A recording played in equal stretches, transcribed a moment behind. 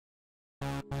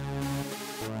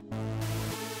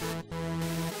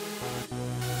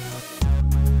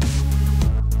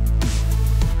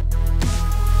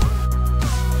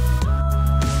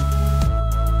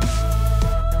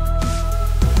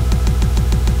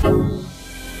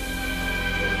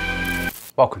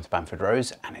Welcome to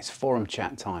Bamfordrose, and it's forum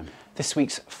chat time. This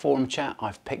week's forum chat,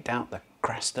 I've picked out the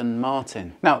Aston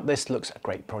Martin. Now, this looks a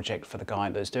great project for the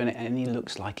guy that's doing it, and he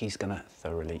looks like he's going to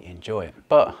thoroughly enjoy it.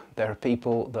 But there are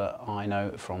people that I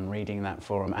know from reading that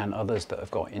forum and others that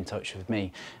have got in touch with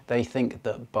me. They think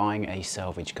that buying a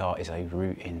salvage car is a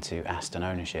route into Aston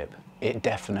ownership. It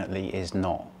definitely is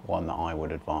not one that I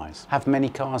would advise. Have many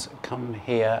cars come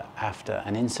here after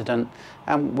an incident,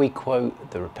 and we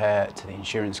quote the repair to the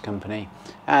insurance company,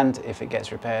 and if it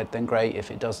gets repaired then great. If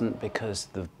it doesn't, because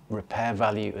the repair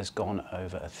value has gone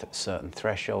over a certain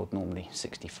threshold, normally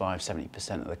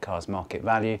 65–70% of the car's market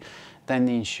value, then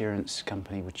the insurance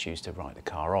company would choose to write the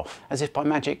car off. As if by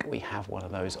magic, we have one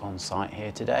of those on site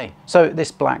here today. So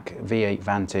this black V8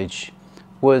 Vantage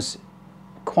was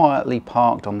quietly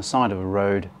parked on the side of a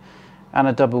road, and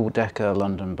a double-decker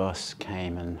London bus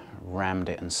came and rammed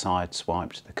it and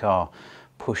sideswiped the car,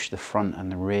 pushed the front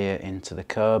and the rear into the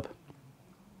curb,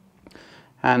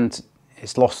 and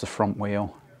it's lost the front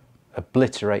wheel,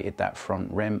 obliterated that front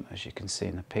rim, as you can see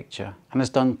in the picture, and has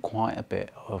done quite a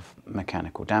bit of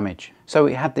mechanical damage. So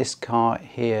we had this car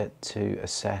here to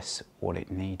assess what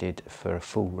it needed for a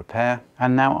full repair,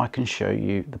 and now I can show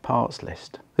you the parts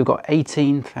list. We've got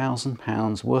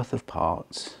 £18,000 worth of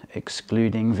parts,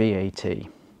 excluding VAT.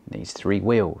 These three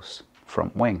wheels,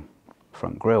 front wing,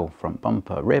 front grille, front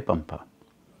bumper, rear bumper,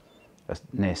 a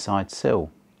near side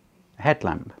sill, a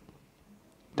headlamp,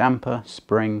 damper,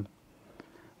 spring,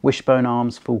 wishbone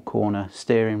arms, full corner,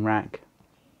 steering rack,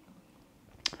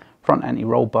 front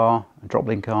anti-roll bar, a drop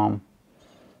link arm,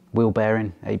 wheel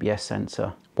bearing, ABS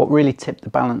sensor. What really tipped the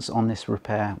balance on this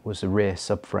repair was the rear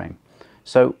subframe.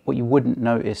 So what you wouldn't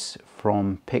notice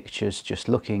from pictures just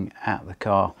looking at the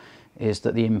car is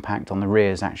that the impact on the rear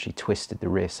has actually twisted the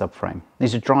rear subframe.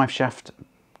 These are drive shaft,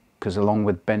 because along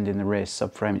with bending the rear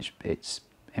subframe, it's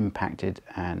impacted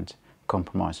and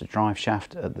compromised the drive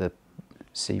shaft at the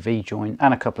CV joint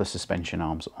and a couple of suspension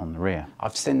arms on the rear.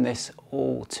 I've seen this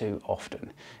all too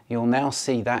often. You'll now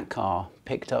see that car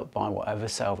picked up by whatever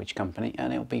salvage company,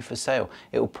 and it'll be for sale.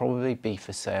 It'll probably be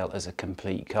for sale as a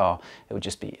complete car. It will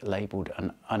just be labelled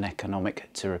an uneconomic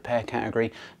to repair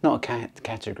category, not a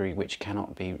category which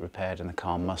cannot be repaired, and the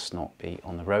car must not be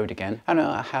on the road again. And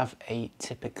it'll have a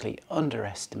typically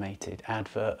underestimated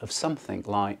advert of something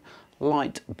like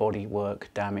light bodywork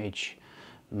damage,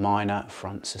 minor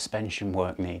front suspension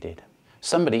work needed.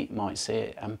 Somebody might see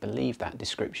it and believe that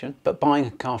description, but buying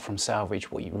a car from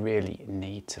salvage, what you really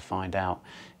need to find out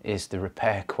is the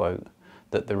repair quote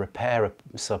that the repairer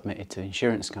submitted to the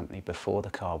insurance company before the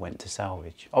car went to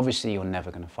salvage. Obviously, you're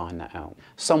never going to find that out.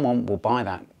 Someone will buy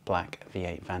that black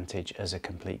V8 Vantage as a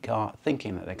complete car,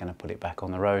 thinking that they're going to put it back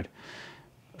on the road.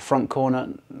 Front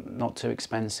corner, not too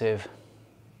expensive,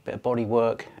 bit of body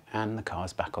work, and the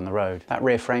car's back on the road. That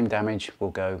rear frame damage will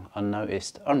go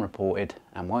unnoticed, unreported,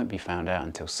 and won't be found out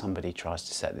until somebody tries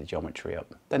to set the geometry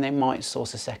up. Then they might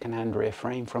source a second-hand rear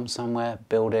frame from somewhere,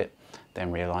 build it,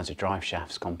 then realise the drive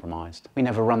shaft's compromised. We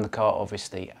never run the car,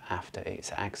 obviously, after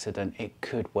its accident. It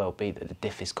could well be that the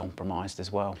diff is compromised as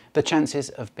well. The chances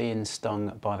of being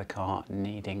stung by the car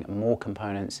needing more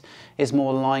components is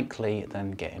more likely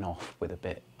than getting off with a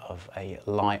bit of a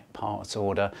light parts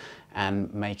order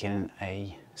and making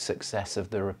a success of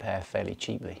the repair fairly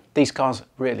cheaply. These cars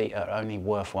really are only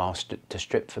worthwhile to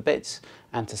strip for bits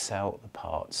and to sell the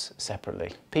parts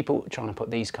separately. People trying to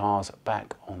put these cars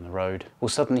back on the road will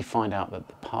suddenly find out that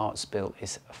the parts bill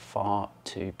is far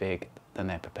too big than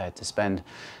they're prepared to spend,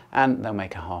 and they'll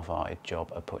make a half-hearted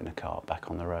job of putting a car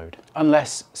back on the road.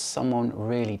 Unless someone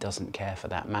really doesn't care for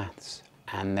that maths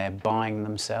and they're buying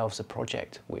themselves a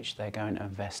project which they're going to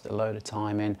invest a load of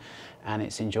time in and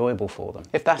it's enjoyable for them.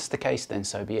 If that's the case, then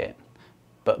so be it.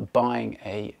 But buying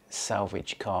a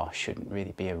salvage car shouldn't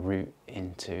really be a route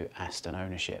into Aston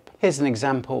ownership. Here's an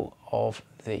example of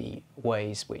the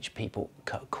ways which people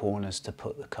cut corners to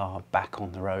put the car back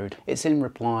on the road. It's in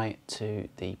reply to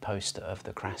the poster of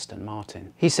the Aston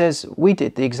Martin. He says, "We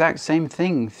did the exact same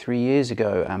thing 3 years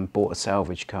ago and bought a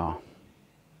salvage car.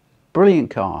 Brilliant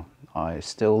car. I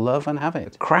still love and have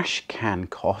it. Crash can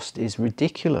cost is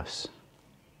ridiculous,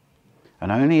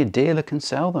 and only a dealer can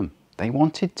sell them. They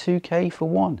wanted 2K for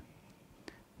one.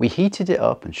 We heated it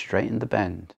up and straightened the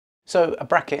bend." So a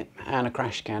bracket and a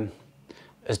crash can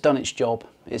has done its job,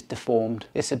 it's deformed,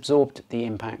 it's absorbed the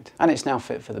impact, and it's now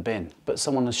fit for the bin. But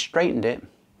someone has straightened it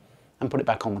and put it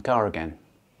back on the car again.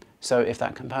 So if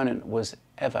that component was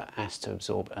ever asked to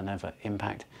absorb another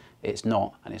impact, it's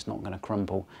not, and it's not going to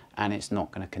crumple, and it's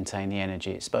not going to contain the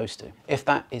energy it's supposed to. If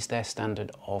that is their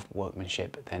standard of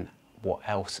workmanship, then what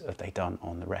else have they done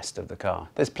on the rest of the car?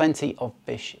 There's plenty of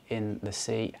fish in the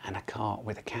sea, and a car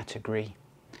with a category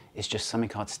is just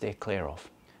something I'd steer clear of.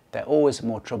 They're always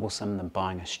more troublesome than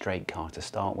buying a straight car to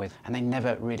start with, and they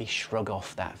never really shrug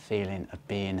off that feeling of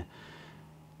being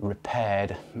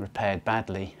repaired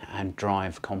badly, and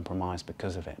drive compromised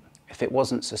because of it. If it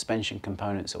wasn't suspension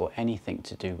components or anything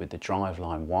to do with the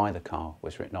driveline why the car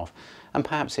was written off, and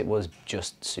perhaps it was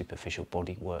just superficial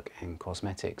bodywork and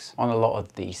cosmetics. On a lot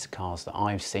of these cars that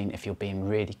I've seen, if you're being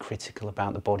really critical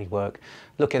about the bodywork,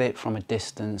 look at it from a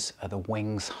distance. Are the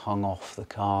wings hung off the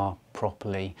car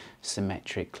properly,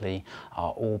 symmetrically?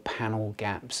 Are all panel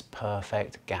gaps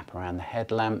perfect? Gap around the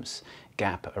headlamps,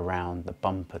 gap around the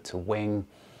bumper to wing,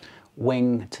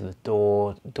 wing to the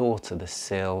door, door to the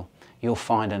sill. You'll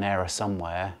find an error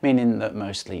somewhere, meaning that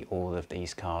mostly all of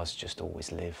these cars just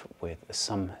always live with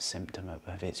some symptom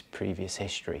of its previous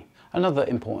history. Another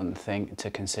important thing to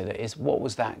consider is, what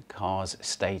was that car's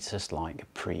status like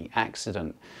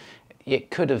pre-accident?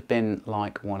 It could have been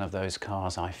like one of those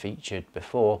cars I featured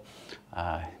before,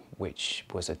 which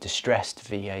was a distressed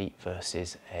V8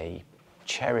 versus a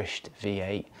cherished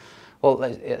V8. Well,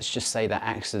 let's just say that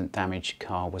accident damaged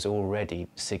car was already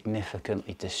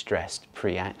significantly distressed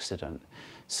pre-accident.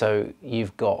 So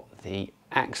you've got the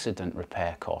accident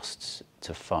repair costs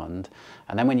to fund,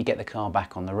 and then when you get the car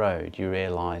back on the road, you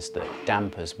realise that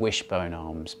dampers, wishbone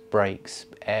arms, brakes,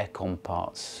 aircon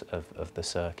parts of the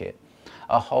circuit,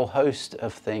 a whole host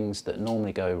of things that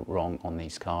normally go wrong on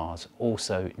these cars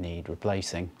also need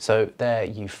replacing. So there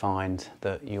you find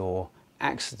that your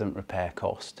accident repair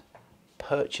cost,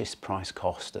 purchase price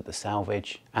cost at the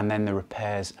salvage, and then the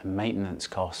repairs and maintenance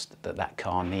cost that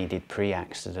car needed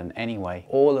pre-accident anyway,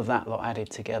 all of that lot added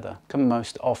together can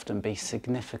most often be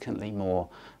significantly more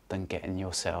than getting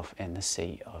yourself in the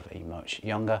seat of a much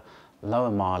younger,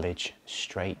 lower mileage,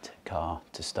 straight car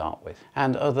to start with.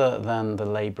 And other than the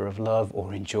labour of love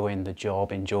or enjoying the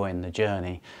job, enjoying the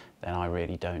journey, then I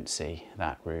really don't see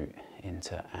that route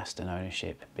into Aston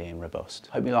ownership being robust.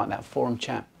 Hope you like that forum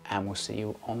chat, and we'll see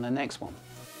you on the next one.